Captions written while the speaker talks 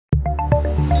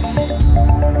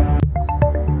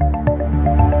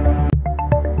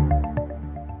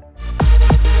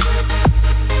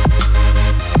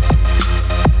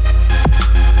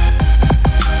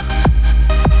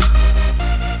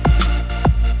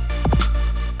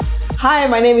Hi,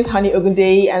 my name is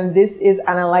Ogundeyi and this is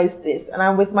Analyse This. And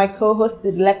I'm with my co-host,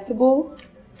 the delectable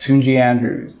Tunji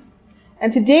Andrews.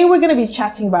 And today we're going to be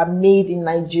chatting about Made in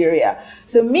Nigeria.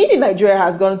 So Made in Nigeria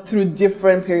has gone through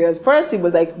different periods. First, it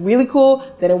was like really cool,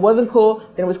 then it wasn't cool,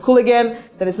 then it was cool again,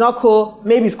 then it's not cool,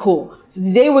 maybe it's cool. So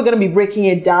today we're going to be breaking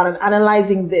it down and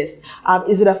analyzing this.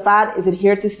 Is it a fad? Is it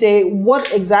here to stay?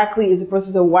 What exactly is the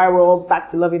process of why we're all back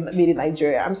to loving Made in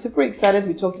Nigeria? I'm super excited to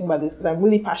be talking about this because I'm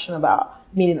really passionate about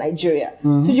Made in Nigeria.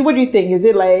 So what do you think? Is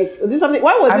it like, was this something,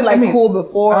 why was it cool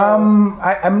before?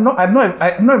 I'm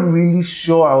not really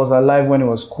sure I was alive when it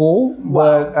was cool.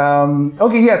 Wow. But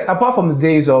okay, yes, apart from the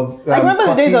days of I remember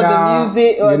the days of the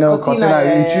music, Cortina,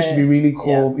 it used to be really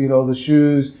cool, you know, the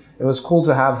shoes, it was cool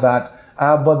to have that.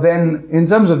 But then in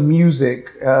terms of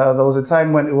music, there was a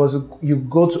time when it was, you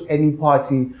go to any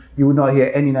party, you would not hear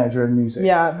any Nigerian music.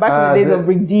 Yeah, back in the days of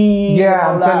Rick D.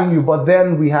 Yeah, I'm telling you. But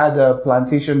then we had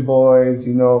Plantation Boys,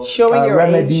 you know, Showing Your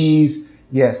Remedies. Age.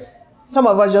 Yes. Some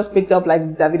of us just picked up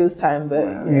like Davido's time, but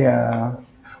yeah.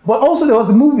 But also there was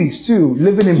the movies too.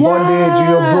 Living in Bondage,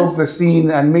 you know, broke the scene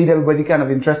and made everybody kind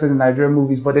of interested in Nigerian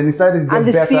movies. But then it started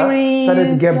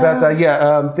to get better.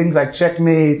 Yeah, things like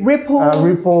Checkmate,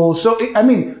 Ripple. So I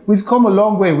mean, we've come a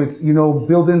long way with, you know,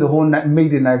 building the whole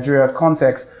Made in Nigeria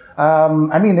context.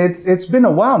 I mean, it's been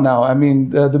a while now. I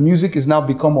mean, the music has now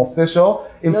become official.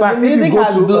 In fact,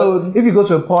 if you go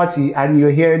to a party and you're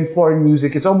hearing foreign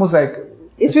music, it's almost like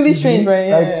it's really strange, right?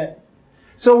 Yeah.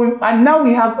 So and now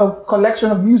we have a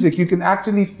collection of music. You can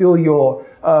actually fill your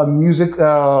music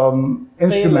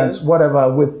instruments,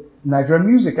 whatever, with Nigerian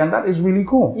music, and that is really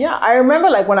cool. Yeah, I remember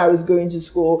like when I was going to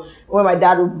school, when my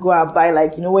dad would go and buy,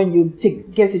 like, you know, when you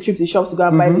get a trip to shops to go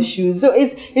and buy the shoes. So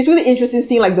it's really interesting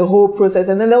seeing like the whole process.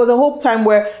 And then there was a whole time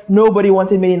where nobody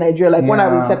wanted Made in Nigeria. Like when I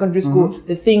was in secondary school,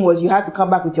 the thing was you had to come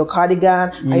back with your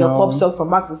cardigan and your pop stuff from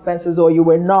Marks and Spencer's, or you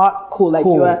were not cool. Like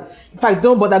you were, in fact,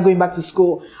 don't bother going back to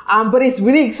school. But it's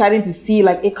really exciting to see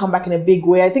like it come back in a big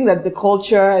way. I think that the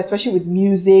culture, especially with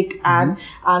music and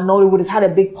Nollywood, has had a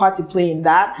big part to play in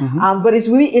that. But it's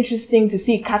really interesting to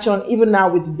see it catch on even now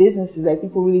with businesses, like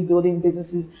people really building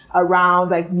businesses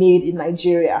around like Made in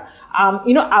Nigeria.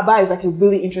 You know, ABBA is like a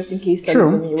really interesting case study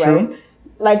for me, right?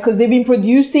 Like, because they've been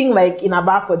producing like in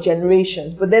ABBA for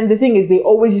generations, but then the thing is they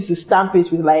always used to stamp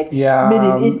it with like made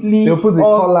in Italy, they'll put the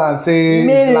collar and say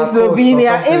made in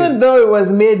Slovenia, even though it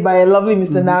was made by a lovely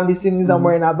Mr. Namdi sitting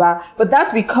somewhere in ABBA. But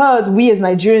that's because we as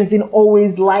Nigerians didn't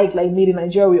always like Made in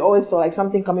Nigeria. We always felt like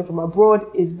something coming from abroad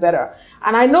is better.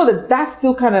 And I know that that's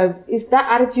still kind of, that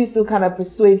attitude still kind of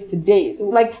persuades today. So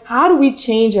like, how do we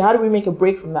change it? How do we make a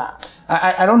break from that?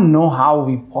 I don't know how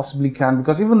we possibly can,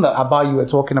 because even the ABBA you were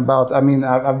talking about, I mean,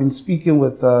 I've been speaking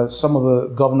with some of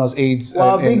the governor's aides in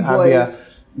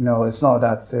Abia. No, it's not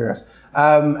that serious.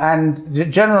 And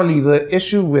generally, the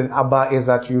issue with ABBA is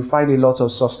that you find a lot of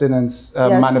sustenance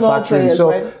manufacturing.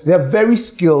 So they're very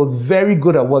skilled, very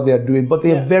good at what they're doing, but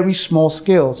they're very small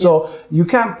scale. So you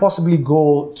can't possibly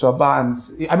go to ABBA and,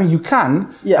 I mean, you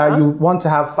can. You want to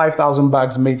have 5,000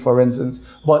 bags made, for instance.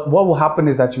 But what will happen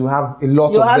is that you have a lot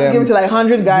of them. You'll have to give it to like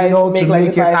 100 guys to make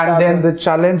it. And then the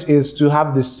challenge is to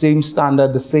have the same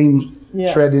standard, the same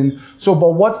threading. So,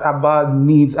 but what ABBA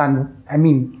needs, and I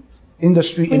mean,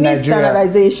 industry in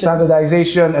Nigeria,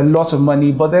 standardization, a lot of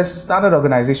money, but there's Standard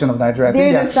Organization of Nigeria. I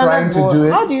think they're trying to do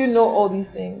it. How do you know all these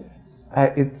things?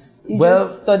 You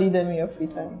just study them in your free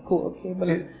time. Cool, okay. But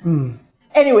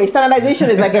anyway, standardization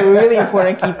is like a really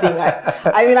important key thing.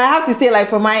 I mean, I have to say, like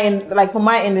for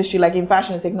my industry, like in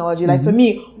fashion and technology, like for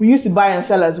me, we used to buy and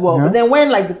sell as well. But then when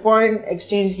like the foreign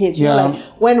exchange hit, you know, like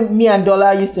when me and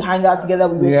Dollar used to hang out together,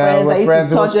 we were friends. I used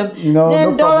to touch them. You know,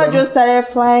 then Dollar just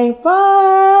started flying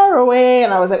far away,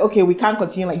 and I was like, okay, we can't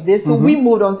continue like this. So we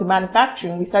moved on to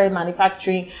manufacturing. We started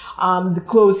manufacturing the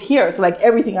clothes here. So like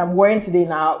everything I'm wearing today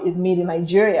now is made in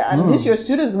Nigeria, and this your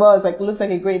suit as well is like looks like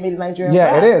a great made in Nigeria.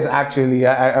 Yeah, it is actually.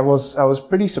 I was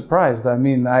pretty surprised. I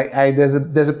mean, there's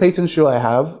a patent shoe I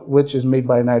have, which is made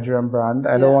by a Nigerian brand.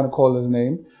 I don't want to call his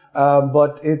name,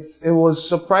 but it was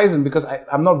surprising because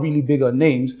I'm not really big on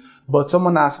names. But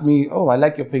someone asked me, "Oh, I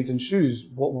like your patent shoes.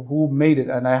 Who made it?"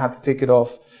 And I had to take it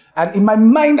off. And in my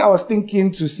mind, I was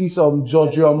thinking to see some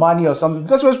Giorgio Armani or something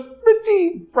because it was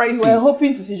pretty pricey. You were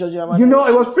hoping to see Giorgio Armani. You know,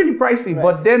 it was pretty pricey.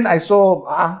 But then I saw,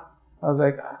 I was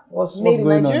like, what's made in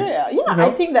going Nigeria. on? Yeah, you know?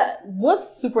 I think that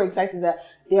what's super exciting is that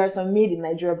there are some made in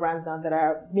Nigeria brands now that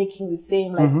are making the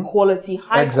same like quality,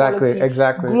 high quality,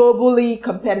 globally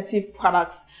competitive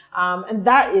products. And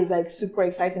that is like super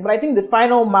exciting. But I think the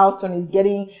final milestone is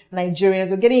getting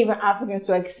Nigerians or getting even Africans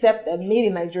to accept that made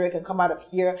in Nigeria can come out of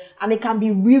here and it can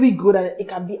be really good and it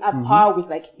can be at par with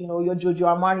like, you know, your Giorgio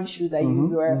Armani shoes that you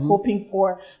were hoping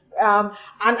for. And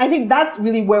I think that's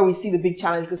really where we see the big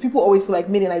challenge, because people always feel like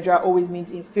made in Nigeria always means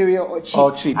inferior or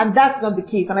cheap. And that's not the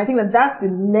case. And I think that that's the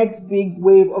next big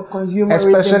wave of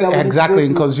consumerism. Especially exactly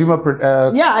in consumer.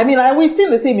 Yeah, I mean, we've seen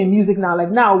the same in music now. Like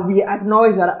now we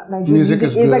acknowledge that Nigerian music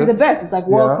is like the best. It's like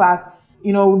world class.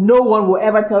 You know, no one will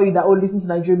ever tell you that, oh, listening to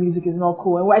Nigerian music is not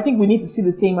cool. And I think we need to see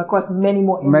the same across many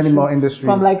more industries.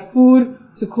 From like food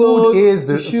to clothes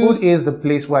to shoes. Food is the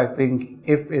place where I think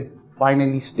if it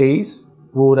finally stays,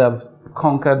 we would have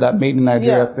conquered that made in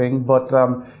Nigeria thing, but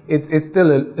it's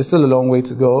still a long way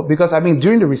to go, because I mean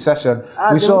during the recession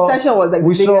we saw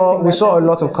a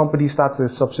lot of companies start to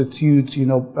substitute, you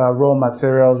know, raw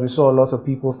materials. We saw a lot of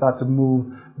people start to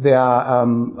move their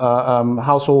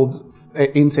household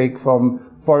intake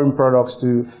from foreign products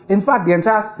to, in fact, the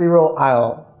entire cereal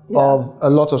aisle of a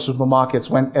lot of supermarkets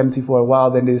went empty for a while.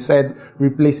 Then they said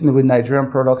replacing it with Nigerian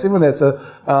products. Even there's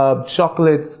a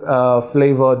chocolate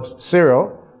flavored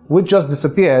cereal which just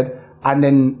disappeared, and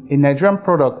then a Nigerian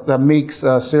product that makes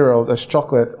cereal that's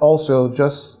chocolate also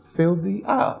just filled the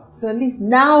aisle. So at least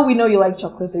now we know you like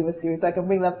chocolate flavor cereal, so I can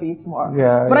bring that for you tomorrow.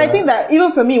 But I think that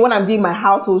even for me, when I'm doing my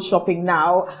household shopping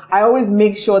now, I always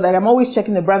make sure that I'm always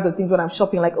checking the brands of things when I'm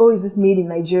shopping, like, oh, is this made in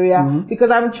Nigeria?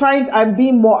 Because I'm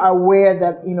being more aware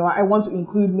that, you know, I want to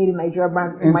include made in Nigeria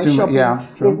brands in my shopping.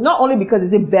 It's not only because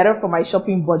is it better for my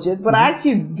shopping budget, but I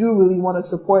actually do really want to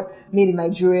support made in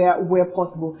Nigeria where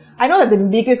possible. I know that the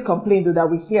biggest complaint though that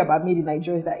we hear about made in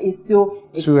Nigeria is that it's still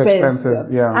too expensive.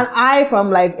 And I,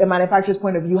 from like a manufacturer's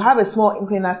point of view, have a small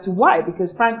inkling as to why,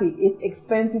 because frankly, it's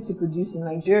expensive to produce in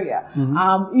Nigeria.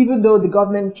 Even though the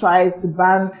government tries to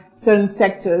ban certain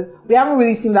sectors, we haven't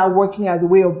really seen that working as a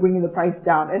way of bringing the price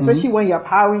down, especially when you're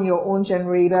powering your own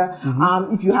generator.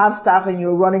 If you have staff and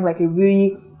you're running like a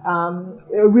really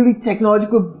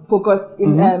technological focused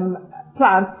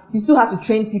plant, you still have to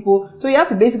train people. So you have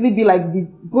to basically be like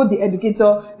both the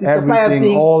educator, the supplier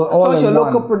thing, source your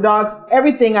local products,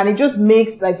 everything, and it just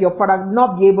makes like your product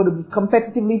not be able to be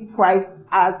competitively priced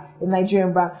as a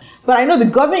Nigerian brand. But I know the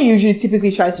government usually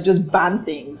typically tries to just ban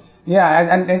things.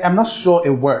 And I'm not sure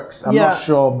it works. I'm not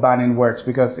sure banning works,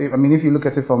 because I mean, if you look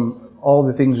at it from all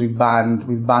the things we've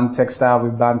banned textile,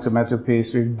 we've banned tomato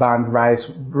paste, we've banned rice,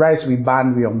 we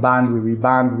banned, we unbanned, we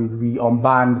rebanned, we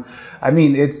unbanned. I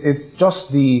mean, it's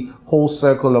just the whole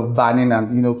circle of banning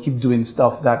and, you know, keep doing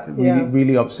stuff that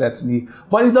really upsets me.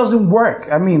 But it doesn't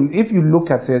work. I mean, if you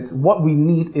look at it, what we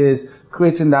need is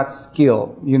creating that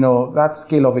scale, you know, that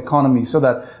scale of economy, so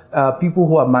that people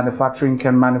who are manufacturing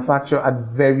can manufacture at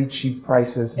very cheap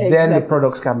prices. Then the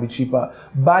products can be cheaper.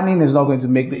 Banning is not going to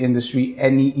make the industry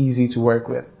any easy to work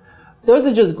with. Those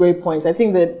are just great points. I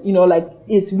think that, you know, like,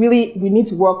 it's really, we need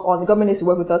to work on, the government needs to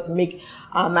work with us to make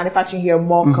manufacturing here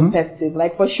more competitive.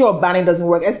 Like, for sure, banning doesn't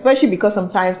work, especially because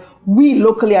sometimes we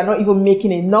locally are not even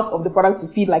making enough of the product to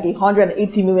feed like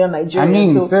 180 million Nigerians. I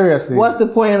mean, so seriously. What's the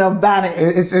point of banning?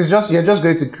 It's just, you're just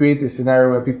going to create a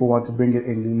scenario where people want to bring it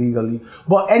in illegally.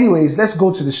 But anyways, let's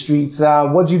go to the streets.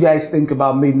 What do you guys think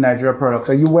about made in Nigeria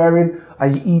products? Are you wearing? Are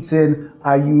you eating?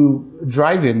 Are you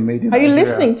driving made in Nigeria? Are you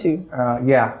listening to?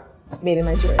 Yeah. Made in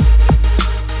Nigeria.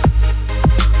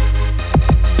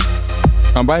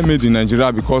 And buy made in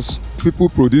Nigeria because people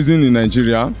producing in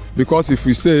Nigeria, because if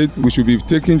we say it, we should be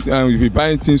taking we be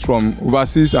buying things from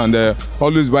overseas and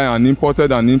always buy an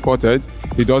imported,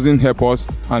 it doesn't help us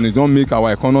and it don't make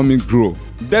our economy grow.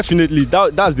 Definitely,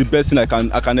 that's the best thing I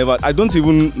can ever. I don't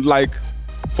even like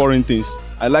foreign things.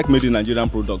 I like made in Nigerian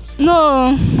products.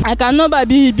 No, I cannot buy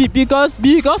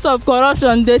because of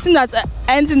corruption. They think that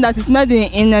anything that is made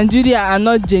in Nigeria are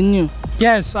not genuine.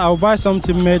 Yes, I'll buy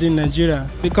something made in Nigeria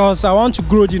because I want to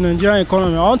grow the Nigerian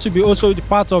economy. I want to be also the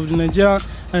part of the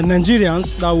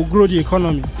Nigerians that will grow the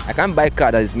economy. I can't buy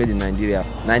car that is made in Nigeria.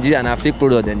 Nigeria are fake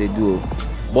product than they do.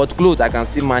 But clothes, I can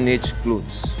still manage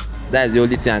clothes. That is the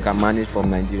only thing I can manage from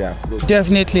Nigeria.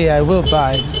 Definitely, I will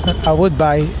buy. I would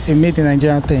buy a made in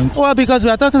Nigerian thing. Well, because we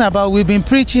are talking about, we've been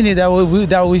preaching it that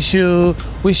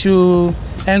we should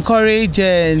encourage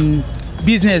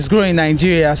business grow in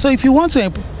Nigeria. So if you want to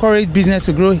encourage business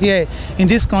to grow here in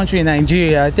this country, in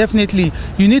Nigeria, definitely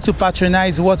you need to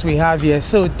patronize what we have here.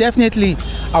 So definitely,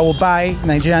 I will buy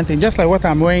Nigerian thing, just like what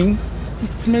I'm wearing.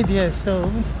 It's made here, so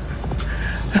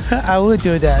I will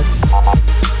do that.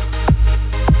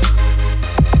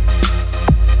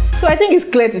 So I think it's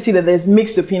clear to see that there's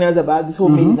mixed opinions about this whole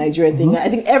Made in Nigeria thing. I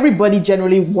think everybody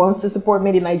generally wants to support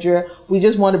Made in Nigeria. We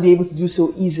just want to be able to do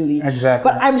so easily.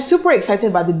 Exactly. But I'm super excited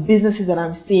about the businesses that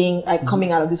I'm seeing like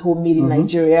coming out of this whole Made in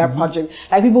Nigeria project.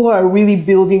 Like people who are really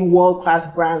building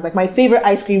world-class brands. Like my favorite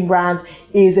ice cream brand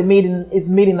is made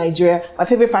in Nigeria. My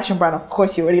favorite fashion brand, of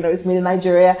course, you already know, is made in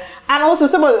Nigeria. And also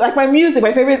some of like my music,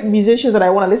 my favorite musicians that I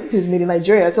want to listen to is made in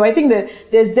Nigeria. So I think that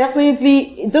there's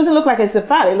definitely, it doesn't look like it's a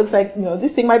fad. It looks like, you know,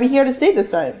 this thing might be here to stay this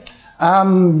time.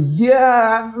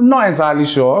 Yeah, not entirely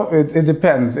sure. It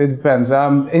depends. It depends.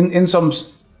 In some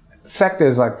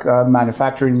sectors like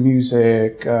manufacturing,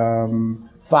 music,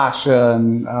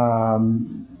 fashion,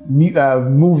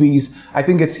 movies, I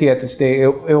think it's here to stay.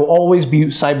 It'll always be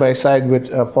side by side with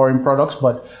foreign products,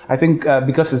 but I think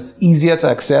because it's easier to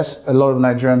access, a lot of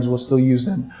Nigerians will still use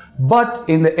them. But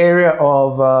in the area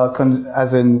of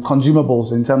as in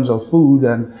consumables, in terms of food,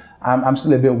 and I'm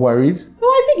still a bit worried. No,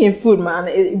 I think in food, man,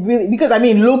 it really, because I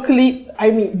mean, locally,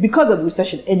 because of the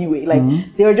recession anyway,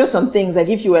 like there are just some things, like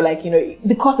if you were like, you know,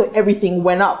 the cost of everything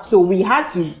went up. So we had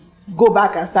to go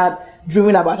back and start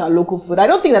dreaming about our local food. I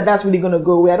don't think that that's really going to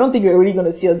go away. I don't think you're really going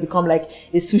to see us become like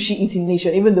a sushi eating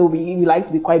nation, even though we like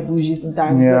to be quite bougie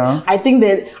sometimes. Yeah. But I think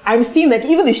that I'm seeing that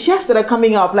even the chefs that are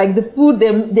coming up, like the food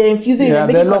they're infusing, they're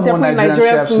making contemporary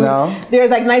Nigerian food. Now.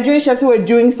 There's like Nigerian chefs who are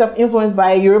doing stuff influenced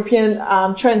by European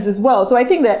trends as well. So I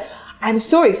think that I'm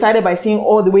so excited by seeing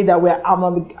all the way that we're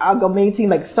amalgamating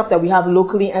like stuff that we have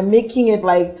locally and making it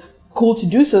like cool to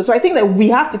do so. So I think that we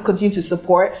have to continue to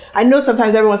support. I know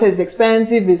sometimes everyone says it's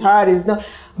expensive, it's hard, it's not,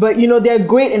 but you know, there are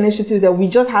great initiatives that we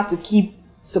just have to keep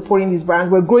supporting these brands.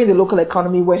 We're growing the local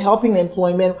economy, we're helping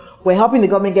employment, we're helping the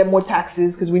government get more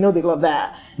taxes because we know they love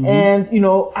that. And you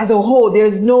know, as a whole,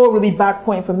 there's no really bad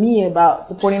point for me about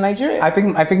supporting Nigeria. I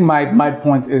think my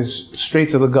point is straight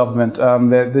to the government.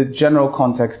 The general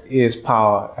context is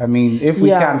power. I mean, if we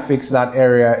can't fix that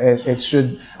area, it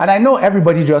should. And I know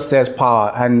everybody just says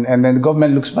power, and then the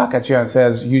government looks back at you and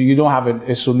says you don't have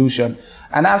a solution.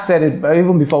 And I've said it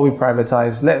even before we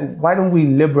privatize. Why don't we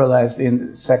liberalize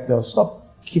the sector? Stop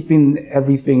keeping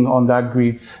everything on that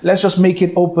grid. Let's just make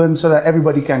it open so that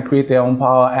everybody can create their own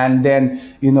power, and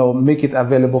then, you know, make it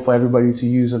available for everybody to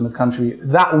use in the country.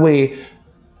 That way,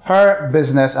 her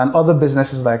business and other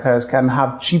businesses like hers can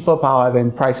have cheaper power,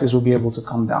 then prices will be able to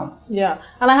come down. Yeah.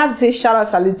 And I have to say shout out,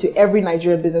 salute to every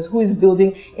Nigerian business who is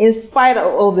building in spite of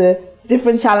all the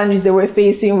different challenges that we're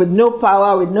facing, with no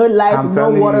power, with no light, with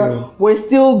no water. We're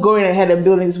still going ahead and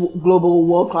building these global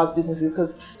world-class businesses,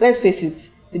 because let's face it,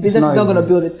 the business is not going to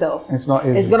build itself. It's not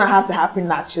easy. It's going to have to happen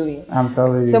naturally. I'm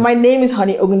telling you. So my name is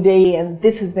Honey Ogundeyi, and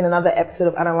this has been another episode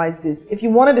of Analyze This. If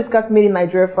you want to discuss Made in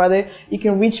Nigeria further, you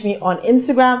can reach me on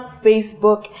Instagram,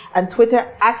 Facebook, and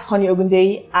Twitter at Honey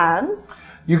Ogundeyi. And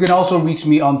you can also reach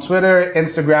me on Twitter,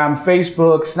 Instagram,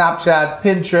 Facebook, Snapchat,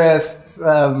 Pinterest.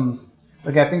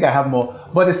 Okay, I think I have more.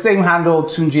 But the same handle,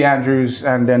 Tunji Andrews,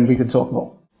 and then we can talk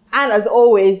more. And as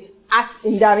always, at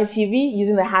NdaniTV,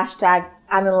 using the hashtag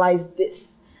Analyze This.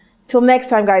 Till next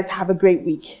time, guys, have a great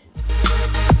week.